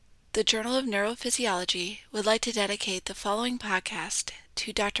The Journal of Neurophysiology would like to dedicate the following podcast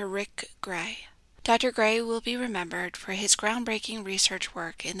to Dr. Rick Gray. Dr. Gray will be remembered for his groundbreaking research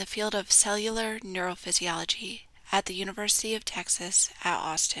work in the field of cellular neurophysiology at the University of Texas at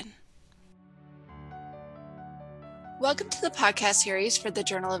Austin. Welcome to the podcast series for the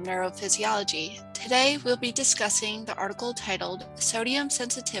Journal of Neurophysiology. Today we'll be discussing the article titled Sodium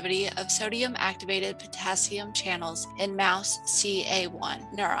Sensitivity of Sodium Activated Potassium Channels in Mouse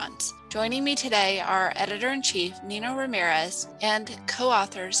CA1 Neurons. Joining me today are Editor-in-Chief Nino Ramirez and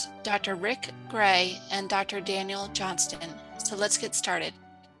co-authors Dr. Rick Gray and Dr. Daniel Johnston. So let's get started.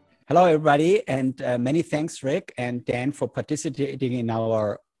 Hello, everybody, and many thanks, Rick and Dan, for participating in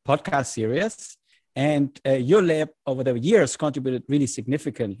our podcast series. And your lab over the years contributed really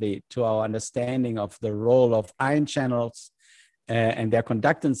significantly to our understanding of the role of ion channels and their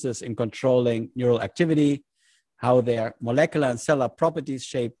conductances in controlling neural activity, how their molecular and cellular properties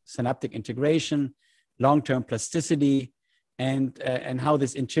shape synaptic integration, long-term plasticity, and how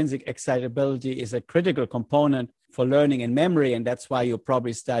this intrinsic excitability is a critical component for learning and memory. And that's why you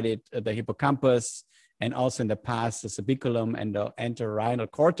probably studied the hippocampus and also in the past the subiculum and the entorhinal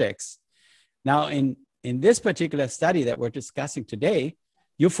cortex. Now, in this particular study that we're discussing today,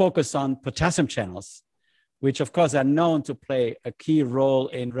 you focus on potassium channels, which of course are known to play a key role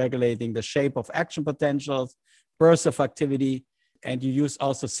in regulating the shape of action potentials, bursts of activity, and you use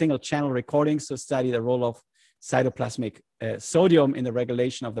also single channel recordings to study the role of cytoplasmic sodium in the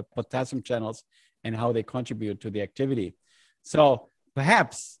regulation of the potassium channels and how they contribute to the activity. So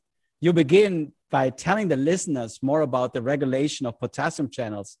perhaps you begin by telling the listeners more about the regulation of potassium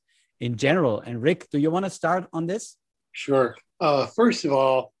channels in general. And Rick, do you want to start on this? Sure. First of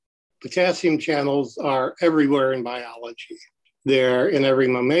all, potassium channels are everywhere in biology. They're in every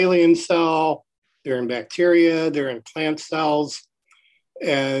mammalian cell, they're in bacteria, they're in plant cells,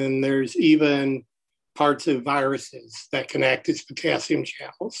 and there's even parts of viruses that can act as potassium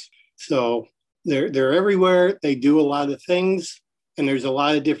channels. So they're everywhere. They do a lot of things, and there's a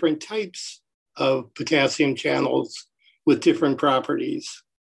lot of different types of potassium channels with different properties.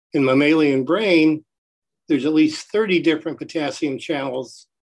 In mammalian brain, there's at least 30 different potassium channels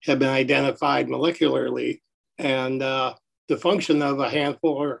have been identified molecularly, and the function of a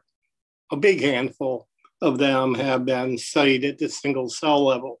handful or a big handful of them have been studied at the single cell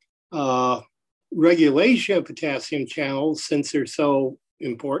level. Regulation of potassium channels, since they're so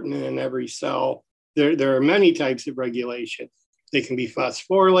important in every cell, there are many types of regulation. They can be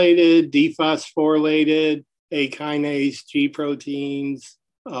phosphorylated, dephosphorylated, A kinase, G proteins,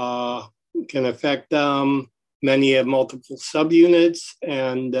 can affect them. Many have multiple subunits,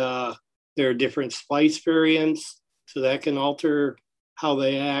 and there are different splice variants, so that can alter how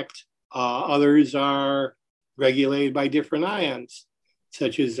they act. Others are regulated by different ions,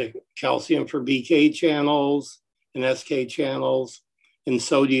 such as the calcium for BK channels and SK channels, and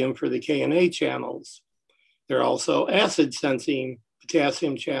sodium for the K and A channels. There are also acid-sensing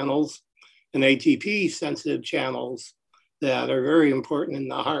potassium channels and ATP-sensitive channels that are very important in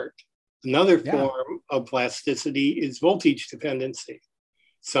the heart. Another form of plasticity is voltage dependency.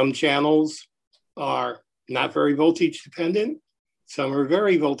 Some channels are not very voltage dependent. Some are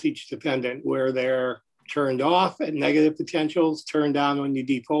very voltage dependent, where they're turned off at negative potentials, turned on when you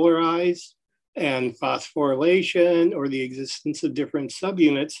depolarize, and phosphorylation or the existence of different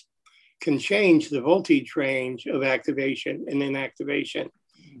subunits can change the voltage range of activation and inactivation,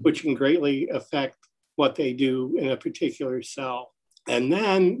 which can greatly affect what they do in a particular cell. And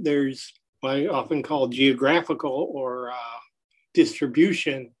then there's what I often call geographical or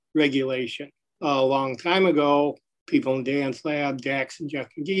distribution regulation. A long time ago, people in Dan's lab, Dax and Jeff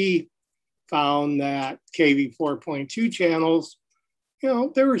McGee, found that KV4.2 channels,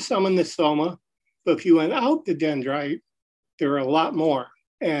 there were some in the soma, but if you went out the dendrite, there were a lot more.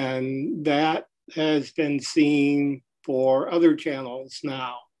 And that has been seen for other channels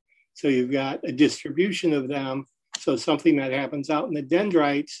now. So you've got a distribution of them. So something that happens out in the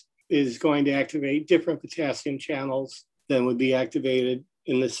dendrites is going to activate different potassium channels than would be activated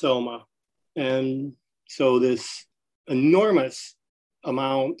in the soma. And so this enormous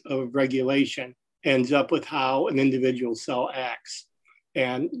amount of regulation ends up with how an individual cell acts.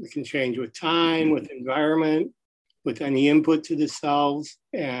 And it can change with time, with environment, with any input to the cells.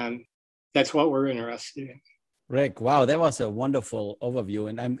 And that's what we're interested in. Rick, wow, that was a wonderful overview.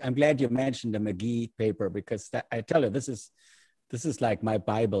 And I'm glad you mentioned the McGee paper, because I tell you, this is like my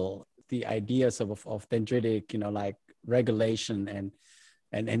Bible, the ideas of dendritic, like regulation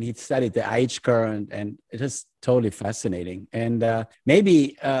and he studied the IH current, and it is totally fascinating. And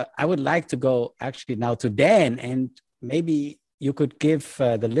maybe I would like to go actually now to Dan and maybe you could give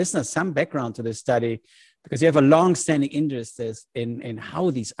the listeners some background to this study, because you have a long-standing interest in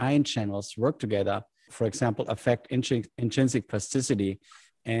how these ion channels work together, for example, affect intrinsic plasticity,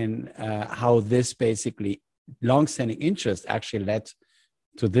 and how this basically long-standing interest actually led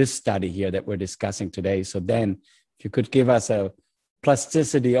to this study here that we're discussing today. So Dan, if you could give us a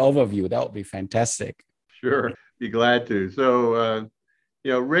plasticity overview, that would be fantastic. Sure, be glad to. So,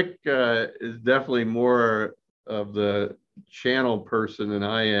 Rick is definitely more of the channel person than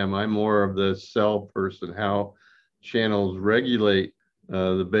I am. I'm more of the cell person, how channels regulate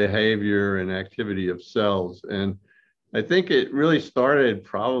the behavior and activity of cells. And I think it really started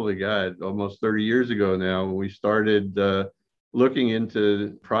probably, God, almost 30 years ago now, when we started looking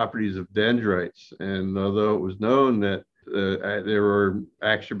into properties of dendrites. And although it was known that there were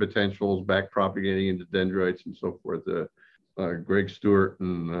action potentials back propagating into dendrites and so forth, Greg Stewart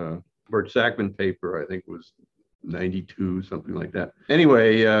and Bert Sackman paper, I think was 92, something like that.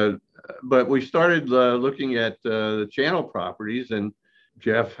 Anyway, but we started looking at the channel properties, and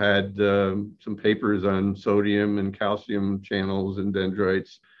Jeff had some papers on sodium and calcium channels and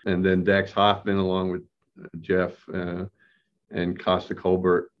dendrites, and then Dax Hoffman, along with Jeff and Costa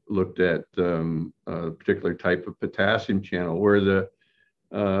Colbert, looked at a particular type of potassium channel where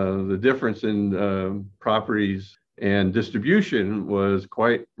the difference in properties and distribution was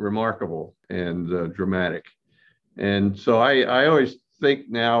quite remarkable and dramatic. And so I always think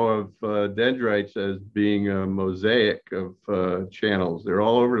now of dendrites as being a mosaic of channels. They're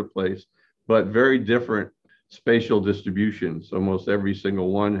all over the place, but very different spatial distributions. Almost every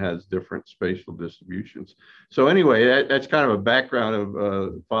single one has different spatial distributions. So anyway, that's kind of a background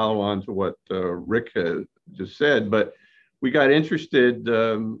of follow on to what Rick just said. But we got interested,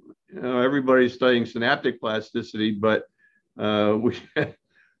 everybody's studying synaptic plasticity, but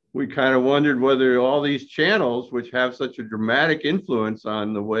we kind of wondered whether all these channels, which have such a dramatic influence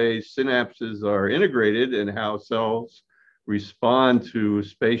on the way synapses are integrated and how cells respond to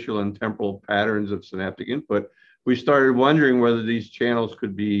spatial and temporal patterns of synaptic input, we started wondering whether these channels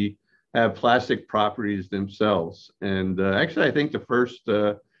could have plastic properties themselves. And actually, I think the first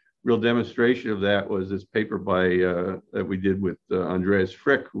real demonstration of that was this paper that we did with Andreas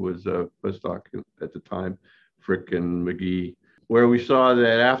Frick, who was a postdoc at the time, Frick and McGee, where we saw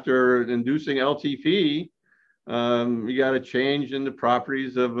that after inducing LTP, you got a change in the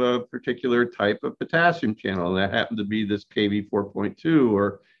properties of a particular type of potassium channel. And that happened to be this Kv4.2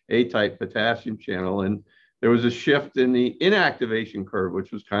 or A-type potassium channel. And there was a shift in the inactivation curve,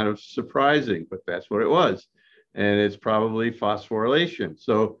 which was kind of surprising, but that's what it was. And it's probably phosphorylation.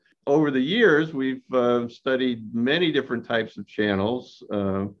 So over the years, we've studied many different types of channels.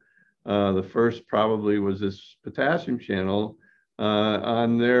 The first probably was this potassium channel.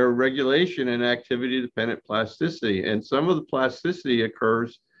 On their regulation and activity-dependent plasticity. And some of the plasticity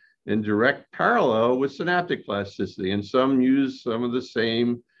occurs in direct parallel with synaptic plasticity, and some use some of the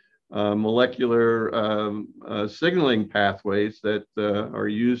same molecular signaling pathways that are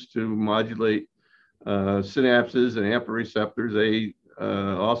used to modulate synapses and AMPA receptors. They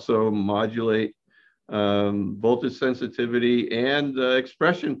also modulate voltage sensitivity and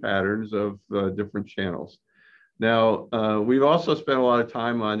expression patterns of different channels. Now, we've also spent a lot of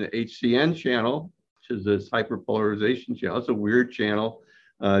time on the HCN channel, which is this hyperpolarization channel. It's a weird channel.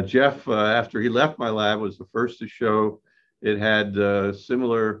 Jeff, after he left my lab, was the first to show it had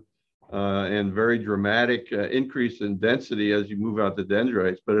similar and very dramatic increase in density as you move out the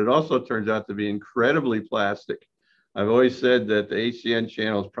dendrites, but it also turns out to be incredibly plastic. I've always said that the HCN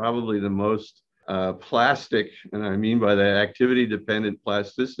channel is probably the most plastic, and I mean by that activity-dependent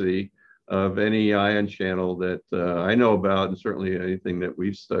plasticity of any ion channel that I know about, and certainly anything that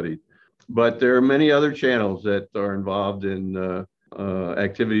we've studied. But there are many other channels that are involved in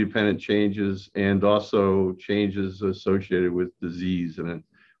activity-dependent changes and also changes associated with disease. And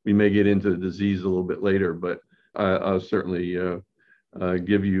we may get into the disease a little bit later, but I'll certainly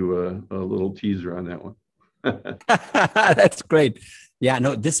give you a little teaser on that one. That's great. Yeah,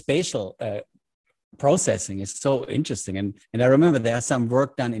 no, this spatial processing is so interesting. And I remember there's some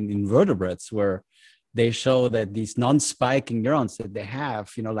work done in invertebrates where they show that these non-spiking neurons that they have,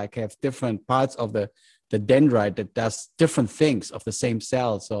 like have different parts of the dendrite that does different things of the same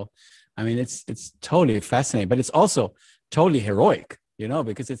cell. So, I mean, it's totally fascinating, but it's also totally heroic,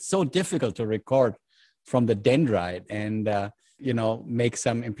 because it's so difficult to record from the dendrite and, make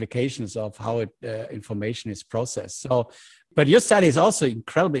some implications of how information is processed. So, but your study is also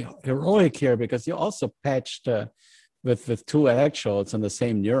incredibly heroic here because you also patched with two electrodes on the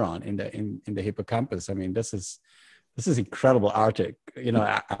same neuron in the hippocampus. I mean, this is incredible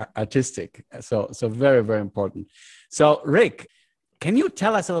artistic. So very, very important. So Rick, can you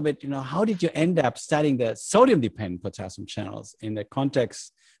tell us a little bit, how did you end up studying the sodium-dependent potassium channels in the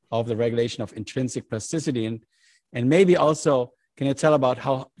context of the regulation of intrinsic plasticity? And maybe also, can you tell about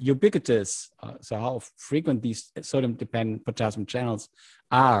how ubiquitous, so how frequent these sodium-dependent potassium channels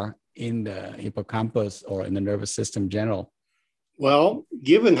are in the hippocampus or in the nervous system in general? Well,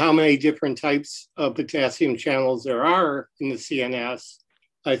 given how many different types of potassium channels there are in the CNS,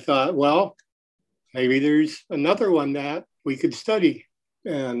 I thought, well, maybe there's another one that we could study.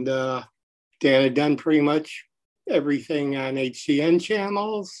 And Dan had done pretty much everything on HCN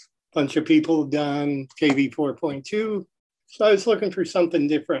channels. A bunch of people have done KV 4.2. So I was looking for something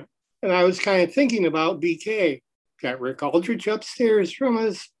different. And I was kind of thinking about BK. Got Rick Aldrich upstairs from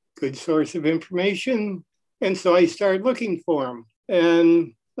us, good source of information. And so I started looking for him.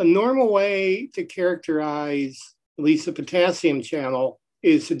 And a normal way to characterize at least a potassium channel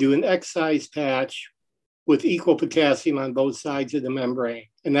is to do an excise patch with equal potassium on both sides of the membrane.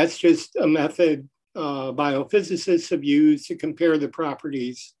 And that's just a method biophysicists have used to compare the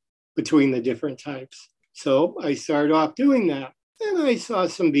properties between the different types. So I started off doing that. And I saw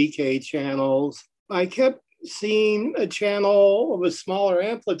some BK channels. I kept seeing a channel of a smaller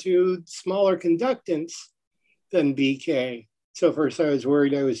amplitude, smaller conductance than BK. So first I was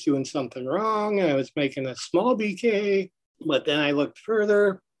worried I was doing something wrong. I was making a small BK, but then I looked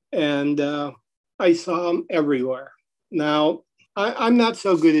further and I saw them everywhere. Now, I'm not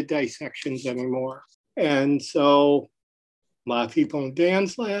so good at dissections anymore. And so a lot of people in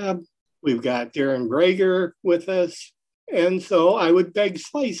Dan's lab, we've got Darren Brager with us. And so I would beg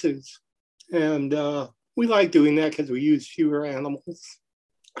slices. And we like doing that because we use fewer animals.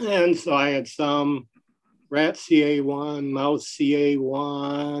 And so I had some rat CA1, mouse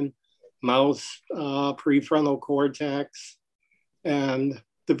CA1, mouse prefrontal cortex. And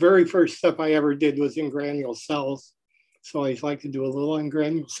the very first step I ever did was in granule cells. So I like to do a little in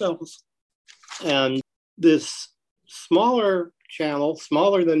granule cells. And this smaller channel,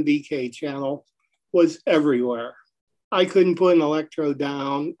 smaller than BK channel, was everywhere. I couldn't put an electrode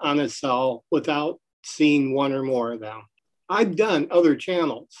down on a cell without seeing one or more of them. I've done other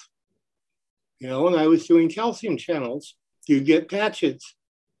channels. When I was doing calcium channels, you'd get patches,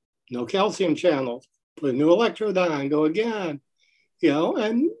 no calcium channels, put a new electrode on, go again,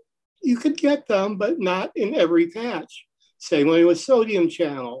 and you could get them, but not in every patch. Same way with sodium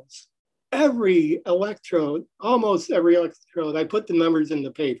channels. Every electrode, almost every electrode, I put the numbers in the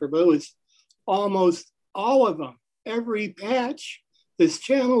paper, but it was almost all of them. Every patch, this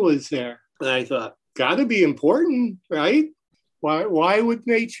channel was there. And I thought, gotta be important, right? Why would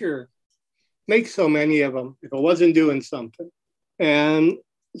nature make so many of them if it wasn't doing something? And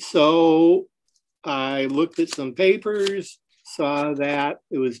so I looked at some papers, saw that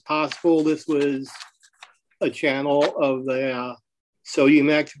it was possible this was a channel of the sodium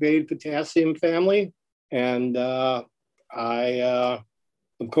activated potassium family. And I,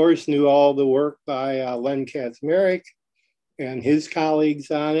 of course, knew all the work by Len Kaczmarek and his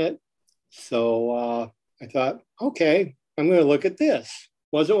colleagues on it. So I thought, okay, I'm going to look at this.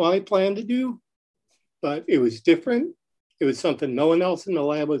 Wasn't what I planned to do, but it was different. It was something no one else in the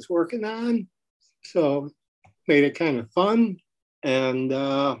lab was working on. So made it kind of fun. And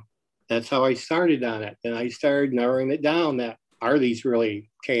that's how I started on it. And I started narrowing it down that are these really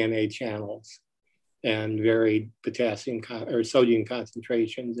KNA channels and varied potassium or sodium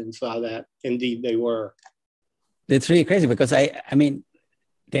concentrations, and saw that indeed they were. It's really crazy because I mean,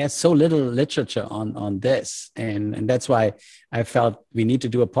 there's so little literature on this. And that's why I felt we need to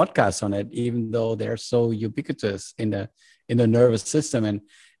do a podcast on it, even though they're so ubiquitous in the nervous system.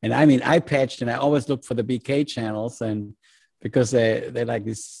 And I mean, I patched and I always look for the BK channels, and because they're like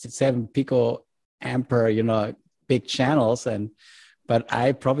these 7 picoampere, big channels. But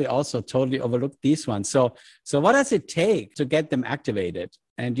I probably also totally overlooked these ones. So what does it take to get them activated?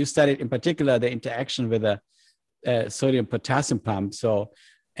 And you studied in particular the interaction with a sodium potassium pump. So,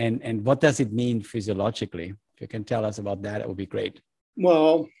 and what does it mean physiologically? If you can tell us about that, it would be great.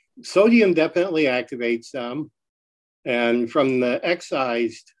 Well, sodium definitely activates them. And from the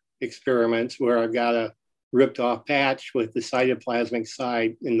excised experiments where I've got a ripped off patch with the cytoplasmic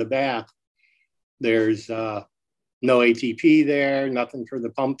side in the bath, there's no ATP there, nothing for the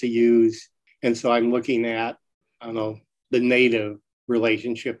pump to use. And so I'm looking at, the native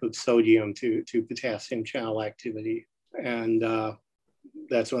relationship of sodium to potassium channel activity. And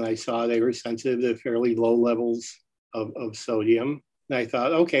that's when I saw they were sensitive to fairly low levels of sodium. And I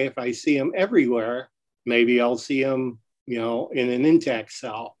thought, okay, if I see them everywhere, maybe I'll see them, in an intact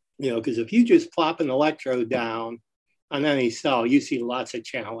cell. Because if you just plop an electrode down on any cell, you see lots of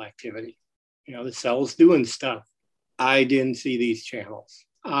channel activity. The cell's doing stuff. I didn't see these channels.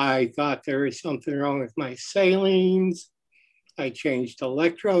 I thought there was something wrong with my salines. I changed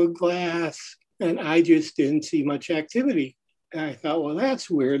electrode glass, and I just didn't see much activity. And I thought, well, that's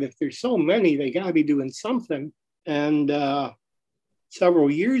weird. If there's so many, they got to be doing something. And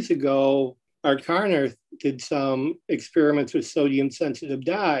several years ago, Art Carner did some experiments with sodium-sensitive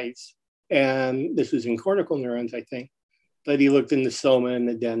dyes. And this was in cortical neurons, I think. But he looked in the soma and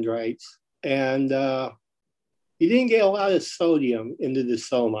the dendrites. And he didn't get a lot of sodium into the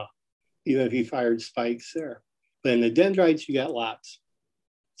soma, even if he fired spikes there. But in the dendrites, you got lots.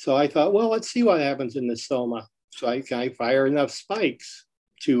 So I thought, well, let's see what happens in the soma. So I fire enough spikes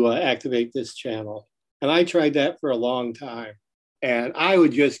to activate this channel. And I tried that for a long time. And I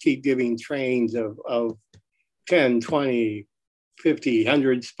would just keep giving trains of 10, 20, 50,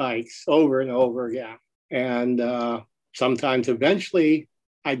 100 spikes over and over again. And sometimes eventually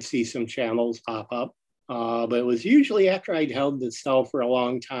I'd see some channels pop up. But it was usually after I'd held the cell for a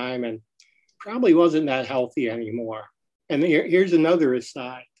long time and probably wasn't that healthy anymore. And here's another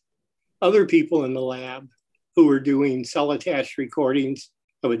aside. Other people in the lab who were doing cell-attached recordings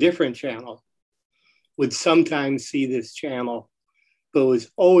of a different channel would sometimes see this channel, but it was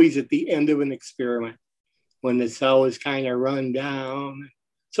always at the end of an experiment when the cell was kind of run down.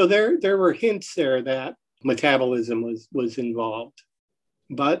 So there were hints there that metabolism was involved,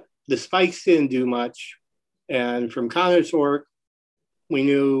 but the spikes didn't do much. And from Connor's work, we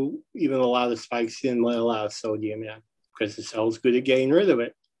knew even a lot of spikes didn't let a lot of sodium in because the cell's good at getting rid of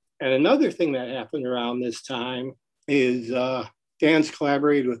it. And another thing that happened around this time is Dan's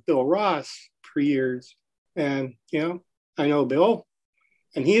collaborated with Bill Ross for years. And, I know Bill,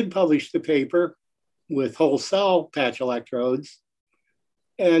 and he had published a paper with whole cell patch electrodes.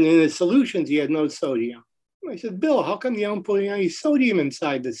 And in his solutions, he had no sodium. I said, Bill, how come you don't put any sodium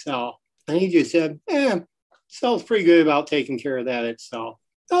inside the cell? And he just said, cell's pretty good about taking care of that itself.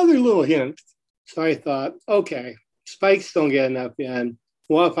 Another little hint. So I thought, okay, spikes don't get enough in.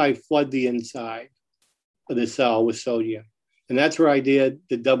 What if I flood the inside of the cell with sodium? And that's where I did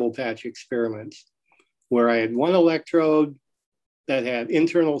the double patch experiments, where I had one electrode that had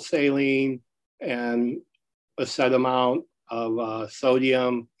internal saline and a set amount of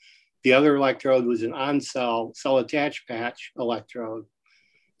sodium. The other electrode was an on-cell, cell-attached patch electrode.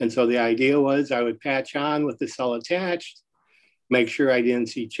 And so the idea was I would patch on with the cell attached, make sure I didn't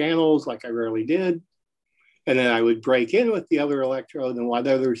see channels like I rarely did. And then I would break in with the other electrode, and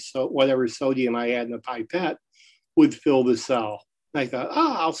whatever sodium I had in the pipette would fill the cell. And I thought,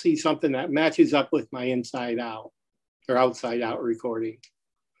 I'll see something that matches up with my inside out or outside out recording.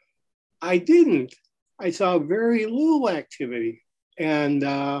 I didn't. I saw very little activity. And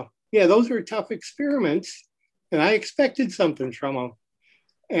those were tough experiments. And I expected something from them.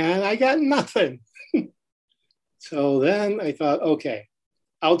 And I got nothing. So then I thought, okay,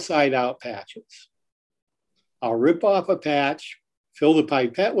 outside out patches. I'll rip off a patch, fill the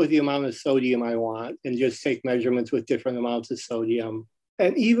pipette with the amount of sodium I want, and just take measurements with different amounts of sodium.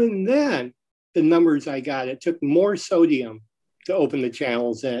 And even then, the numbers I got, it took more sodium to open the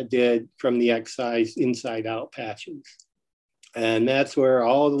channels than it did from the excised inside out patches. And that's where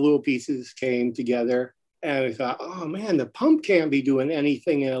all the little pieces came together. And I thought, oh man, the pump can't be doing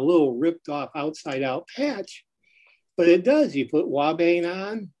anything in a little ripped off outside out patch. But it does. You put Wabane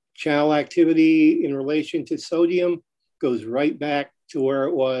on, channel activity in relation to sodium goes right back to where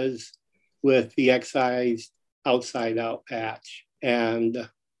it was with the excised outside out patch. And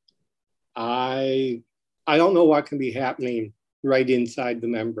I don't know what can be happening right inside the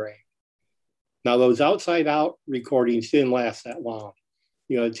membrane. Now, those outside out recordings didn't last that long.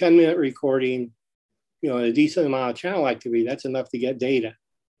 A 10-minute recording, a decent amount of channel activity, that's enough to get data.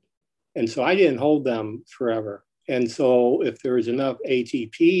 And so I didn't hold them forever. And so if there was enough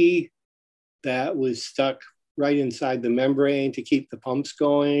ATP that was stuck right inside the membrane to keep the pumps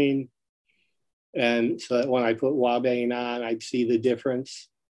going, and so that when I put Wabane on, I'd see the difference.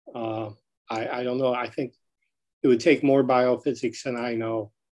 I don't know. I think it would take more biophysics than I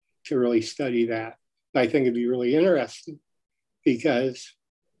know to really study that. I think it'd be really interesting because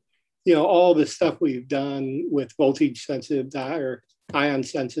all the stuff we've done with voltage sensitive dye or ion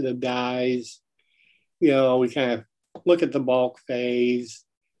sensitive dyes, we kind of look at the bulk phase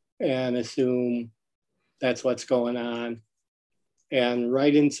and assume that's what's going on. And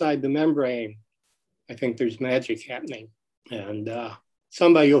right inside the membrane, I think there's magic happening, and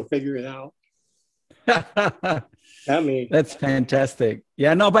somebody will figure it out. Not me. That's fantastic.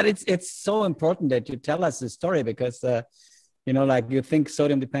 Yeah, no, but it's so important that you tell us this story because you think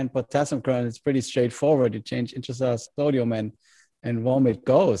sodium-dependent potassium chloride is pretty straightforward. You change intracellular sodium and boom, it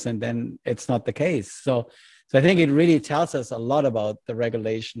goes, and then it's not the case. So So I think it really tells us a lot about the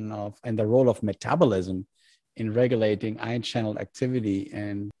regulation of and the role of metabolism in regulating ion channel activity.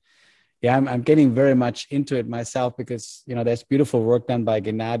 And yeah, I'm getting very much into it myself because, there's beautiful work done by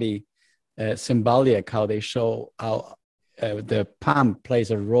Gennady Symbaliak, how they show how the pump plays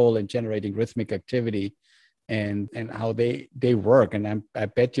a role in generating rhythmic activity and how they work. And I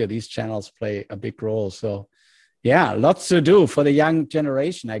bet you these channels play a big role. So yeah, lots to do for the young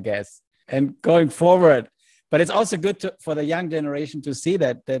generation, I guess, and going forward. But it's also good for the young generation to see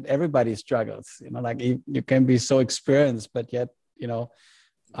that everybody struggles. Like you can be so experienced, but yet,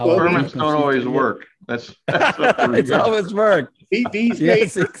 experiments don't always work. That's it's always work.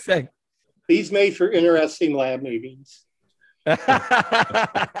 Yes, exactly. These made for interesting lab meetings.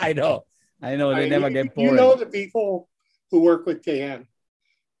 I know. They never get boring. The people who work with Dan,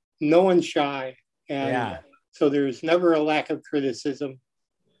 no one's shy. And so there's never a lack of criticism.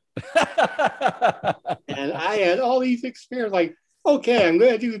 And I had all these experiments like, okay, I'm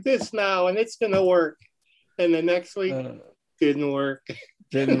going to do this now and it's going to work. And the next week, didn't work.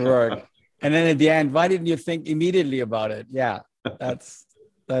 Didn't work. And then at the end, why didn't you think immediately about it? Yeah, that's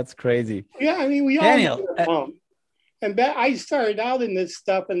crazy. Yeah, I mean, we all pump. And I started out in this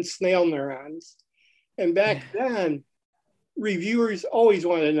stuff in snail neurons. And back then, reviewers always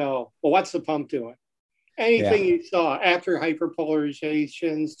want to know, well, what's the pump doing? Anything you saw after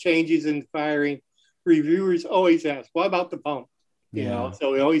hyperpolarizations, changes in firing, reviewers always ask, what about the pump? You know,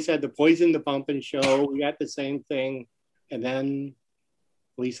 so we always had to poison the pump and show we got the same thing. And then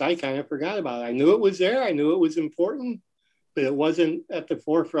at least I kind of forgot about it. I knew it was there. I knew it was important, but it wasn't at the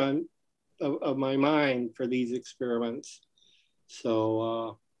forefront of my mind for these experiments.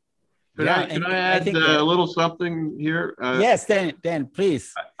 So, Can I add a little something here? Yes, Dan,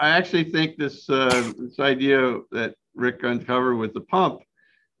 please. I actually think this idea that Rick uncovered with the pump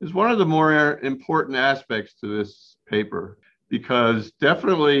is one of the more important aspects to this paper, because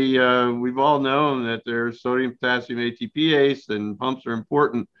definitely we've all known that there's sodium potassium ATPase and pumps are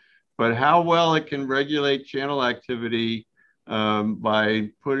important, but how well it can regulate channel activity by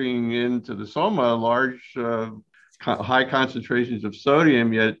putting into the soma large high concentrations of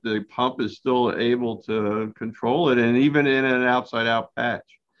sodium, yet the pump is still able to control it, and even in an outside-out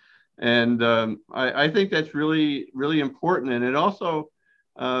patch. And I think that's really, really important. And it also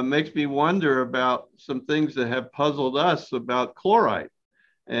makes me wonder about some things that have puzzled us about chloride.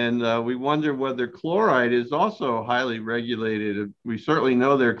 And we wonder whether chloride is also highly regulated. We certainly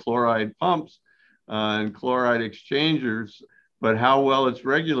know there are chloride pumps and chloride exchangers, but how well it's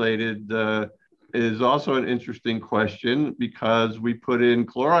regulated is also an interesting question, because we put in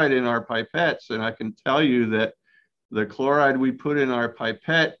chloride in our pipettes, and I can tell you that the chloride we put in our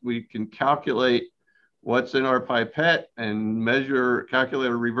pipette, we can calculate what's in our pipette and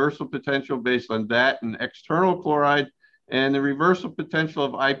calculate a reversal potential based on that and external chloride, and the reversal potential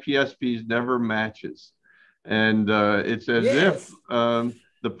of IPSPs never matches. And it's as if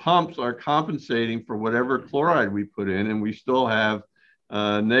the pumps are compensating for whatever chloride we put in, and we still have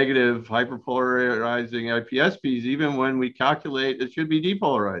negative hyperpolarizing IPSPs, even when we calculate it should be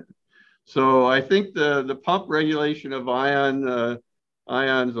depolarized. So I think the pump regulation of ions,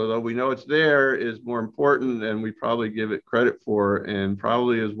 although we know it's there, is more important, and we probably give it credit for, and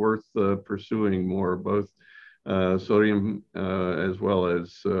probably is worth pursuing more, both sodium as well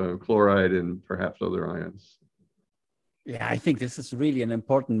as chloride and perhaps other ions. Yeah, I think this is really an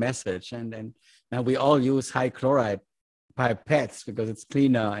important message. And now we all use high chloride pipettes because it's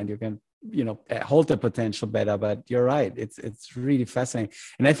cleaner and you can hold the potential better. But you're right, it's really fascinating.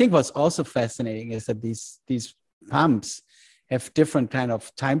 And I think what's also fascinating is that these pumps have different kind of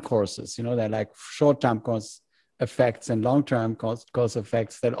time courses. They're like short-term course effects and long-term course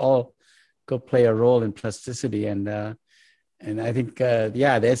effects that all could play a role in plasticity. And I think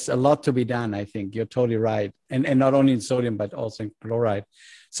there's a lot to be done. I think you're totally right, and not only in sodium but also in chloride.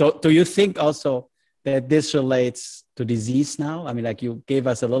 So do you think also that this relates to disease now? I mean, like you gave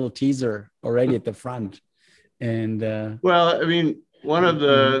us a little teaser already at the front. And well, I mean, one of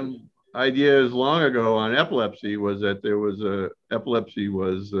the ideas long ago on epilepsy was that epilepsy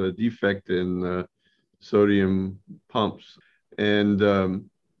was a defect in sodium pumps. And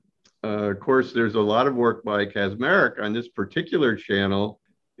of course, there's a lot of work by Kaczmarek on this particular channel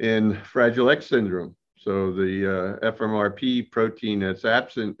in Fragile X syndrome. So the FMRP protein that's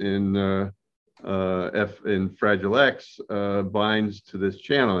absent in Fragile X binds to this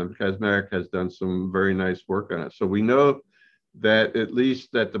channel, and Kaczmarek has done some very nice work on it. So we know that at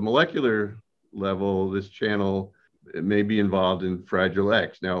least at the molecular level, this channel may be involved in Fragile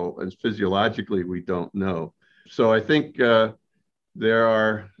X. Now, as physiologically, we don't know. So I think there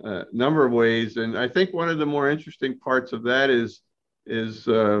are a number of ways. And I think one of the more interesting parts of that is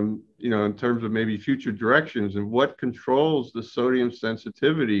in terms of maybe future directions and what controls the sodium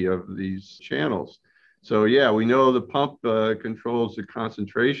sensitivity of these channels. So yeah, we know the pump controls the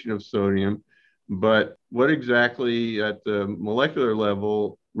concentration of sodium, but what exactly at the molecular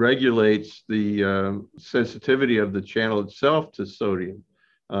level regulates the sensitivity of the channel itself to sodium?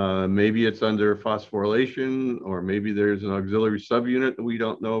 Maybe it's under phosphorylation, or maybe there's an auxiliary subunit that we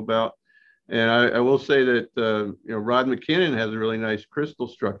don't know about. And I will say that Rod McKinnon has a really nice crystal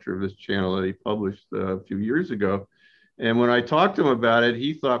structure of this channel that he published a few years ago. And when I talked to him about it,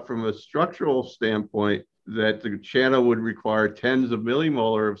 he thought from a structural standpoint that the channel would require tens of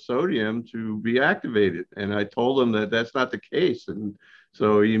millimolar of sodium to be activated. And I told him that that's not the case. And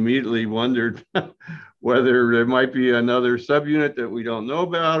so he immediately wondered whether there might be another subunit that we don't know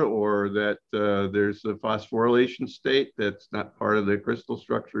about, or that there's a phosphorylation state that's not part of the crystal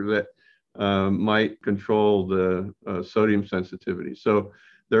structure that might control the sodium sensitivity. So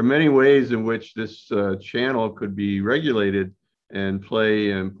there are many ways in which this channel could be regulated and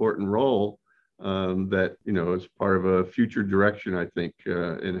play an important role that, is part of a future direction, I think,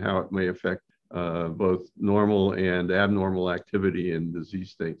 in how it may affect both normal and abnormal activity in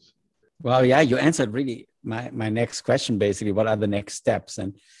disease states. Well, yeah, you answered really my next question, basically. What are the next steps?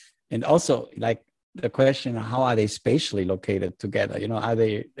 And also, like, the question, how are they spatially located together?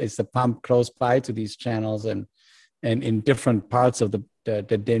 Is the pump close by to these channels and in different parts of the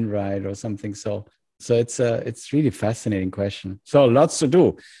dendrite or something? So it's really fascinating question. So lots to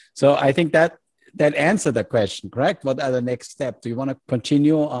do. So I think that answered the question, correct? What are the next steps? Do you want to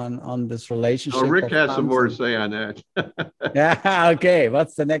continue on this relationship? Oh, Rick has some more to say on that. Yeah, okay.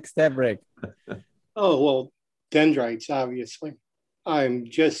 What's the next step, Rick? Oh, well, dendrites, obviously. I'm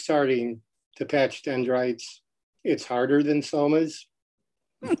just starting to patch dendrites. It's harder than somas.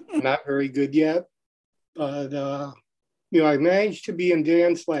 Not very good yet. But, I managed to be in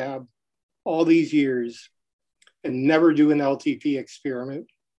Dan's lab all these years and never do an LTP experiment.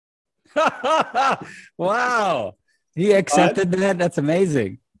 Wow. He accepted that? That's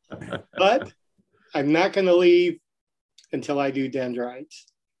amazing. But I'm not going to leave until I do dendrites.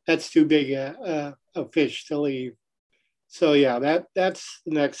 That's too big a fish to leave. So yeah, that's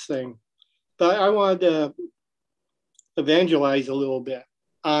the next thing. But I wanted to evangelize a little bit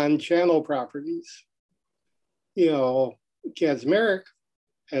on channel properties. Kaczmarek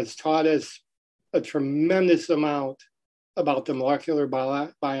has taught us a tremendous amount about the molecular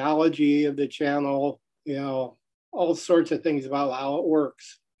biology of the channel, all sorts of things about how it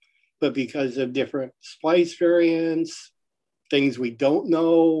works. But because of different splice variants, things we don't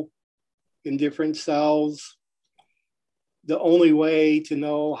know in different cells, the only way to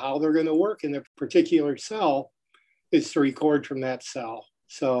know how they're going to work in a particular cell is to record from that cell.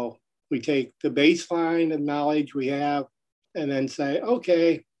 So we take the baseline of knowledge we have and then say,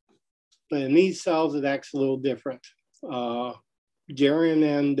 okay, but in these cells, it acts a little different. Darren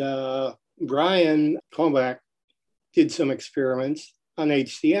and Brian Kombach did some experiments on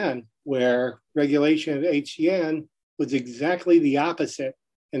HCN where regulation of HCN was exactly the opposite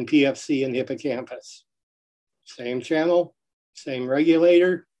in PFC and hippocampus. Same channel, same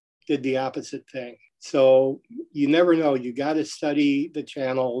regulator, did the opposite thing. So you never know. You got to study the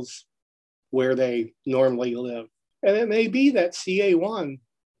channels where they normally live. And it may be that CA1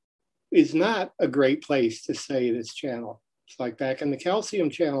 is not a great place to study this channel. It's like back in the calcium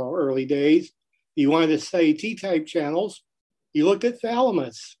channel early days, you wanted to study T-type channels, you looked at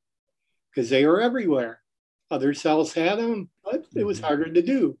thalamus because they were everywhere. Other cells had them, but it was harder to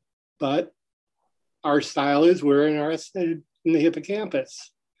do. But our style is we're interested in the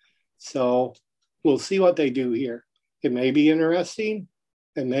hippocampus. So we'll see what they do here. It may be interesting.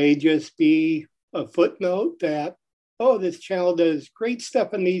 It may just be a footnote that, this channel does great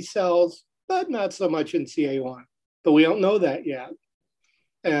stuff in these cells, but not so much in CA1. But we don't know that yet.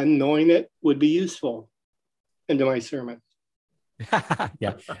 And knowing it would be useful into my sermon.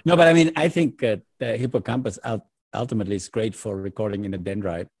 Yeah. No, but I mean, I think the hippocampus ultimately is great for recording in the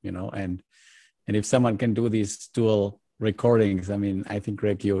dendrite, and if someone can do these dual recordings, I mean, I think,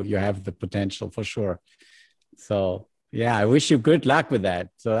 Rick, you have the potential for sure. So yeah, I wish you good luck with that.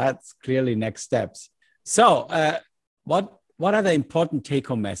 So that's clearly next steps. So what are the important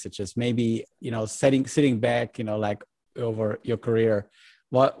take-home messages? Maybe, sitting back, like over your career,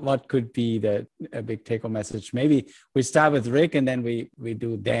 what could be a big take-home message? Maybe we start with Rick and then we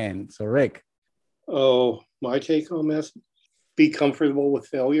do Dan. So Rick. Oh, my take-home message: be comfortable with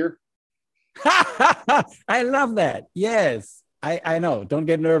failure. I love that. Yes, I know. Don't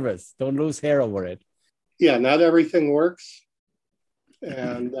get nervous. Don't lose hair over it. Yeah, not everything works.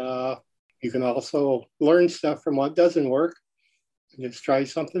 And you can also learn stuff from what doesn't work and just try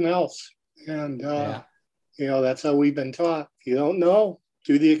something else. And, that's how we've been taught. If you don't know,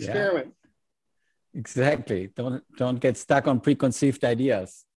 do the experiment. Exactly. Don't get stuck on preconceived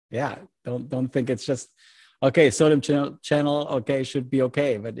ideas. Yeah. Don't think it's just, okay, sodium channel, okay, should be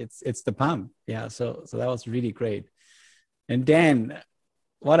okay, but it's the pump. Yeah. So that was really great. And Dan,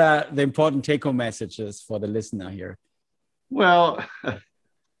 what are the important take-home messages for the listener here? Well,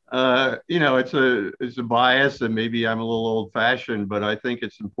 it's a bias, and maybe I'm a little old-fashioned, but I think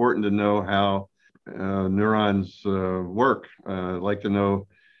it's important to know how neurons work. I'd like to know.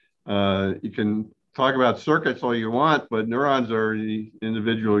 You can talk about circuits all you want, but neurons are the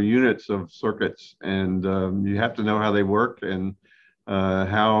individual units of circuits, and you have to know how they work and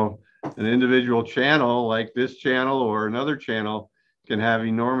how an individual channel like this channel or another channel can have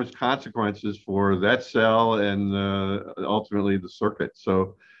enormous consequences for that cell and ultimately the circuit.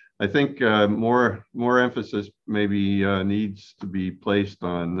 So I think more emphasis maybe needs to be placed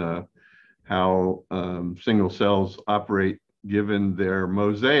on how single cells operate given their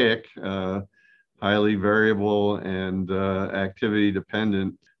mosaic, highly variable and activity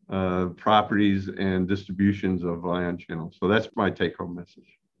dependent properties and distributions of ion channels. So that's my take home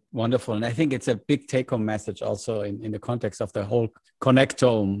message. Wonderful. And I think it's a big take home message also in the context of the whole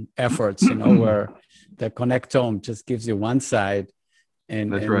connectome efforts, where the connectome just gives you one side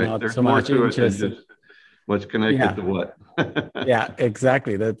and, that's and right. not There's so more much to it than interest. just what's connected to what. Yeah,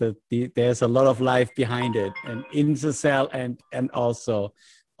 exactly. There's a lot of life behind it, and in the cell and also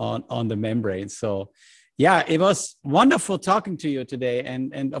on the membrane. So yeah, it was wonderful talking to you today.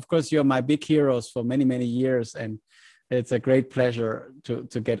 And of course, you're my big heroes for many, many years. And it's a great pleasure to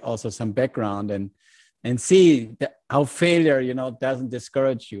get also some background and see how failure, doesn't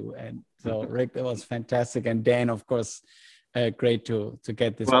discourage you. And so Rick, it was fantastic. And Dan, of course, great to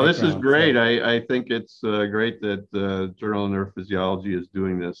get this. Well, this is great. So, I think it's great that Journal of Neurophysiology is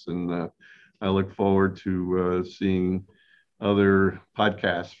doing this, and I look forward to seeing other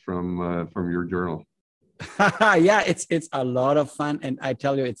podcasts from your journal. Yeah, it's a lot of fun, and I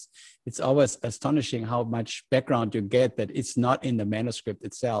tell you, it's always astonishing how much background you get that it's not in the manuscript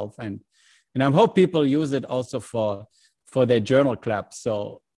itself, and I hope people use it also for their journal club,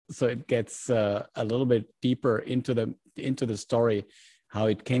 so it gets a little bit deeper into the story, how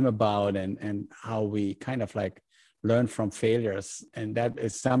it came about, and how we kind of like learn from failures. And that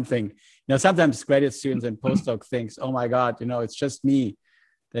is something, sometimes graduate students and postdoc thinks, oh my God, it's just me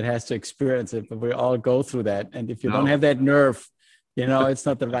that has to experience it, but we all go through that. And if you don't have that nerve, it's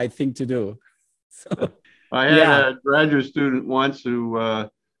not the right thing to do. So, I had a graduate student once who, I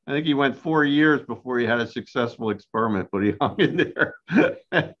think he went 4 years before he had a successful experiment, but he hung in there.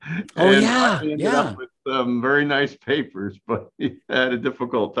 Ended up with some very nice papers, but he had a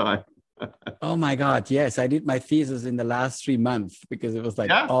difficult time. Oh my God, yes. I did my thesis in the last 3 months because it was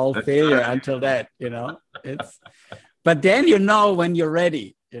like all failure until that, but then when you're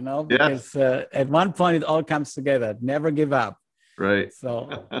ready, because at one point it all comes together. Never give up. Right.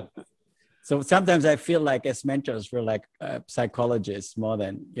 So sometimes I feel like as mentors, we're like psychologists more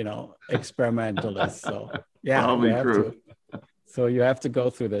than, experimentalists. So yeah, probably you have true. So you have to go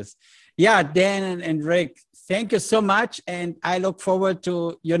through this. Yeah, Dan and Rick, thank you so much. And I look forward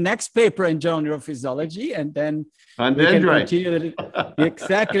to your next paper in Journal of Neurophysiology. And then on we dendrites. can continue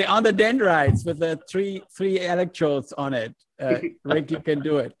exactly on the dendrites with the three electrodes on it. Rick, you can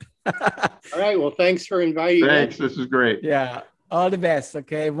do it. All right. Well, thanks for inviting me. Thanks. This is great. Yeah. All the best.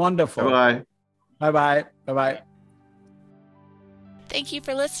 Okay. Wonderful. Bye-bye. Bye-bye. Bye-bye. Thank you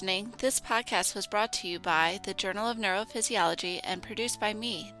for listening. This podcast was brought to you by the Journal of Neurophysiology and produced by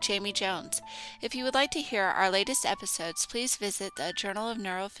me, Jamie Jones. If you would like to hear our latest episodes, please visit the Journal of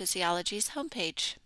Neurophysiology's homepage.